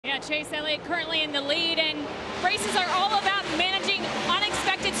Yeah, Chase Elliott currently in the lead, and races are all about managing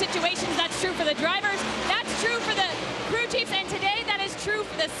unexpected situations. That's true for the drivers, that's true for the crew chiefs, and today that is true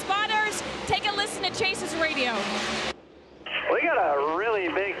for the spotters. Take a listen to Chase's radio. We got a really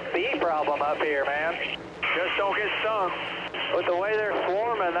big speed problem up here, man. Just don't get stung. With the way they're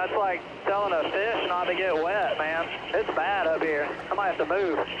swarming, that's like telling a fish not to get wet, man. It's bad up here. I might have to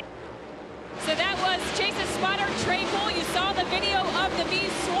move. So that was Chase's spotter, Trey Poole. You saw the video of the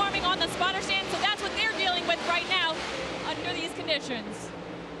bees swarming on the spotter stand, so that's what they're dealing with right now under these conditions.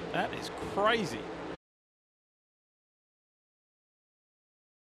 That is crazy.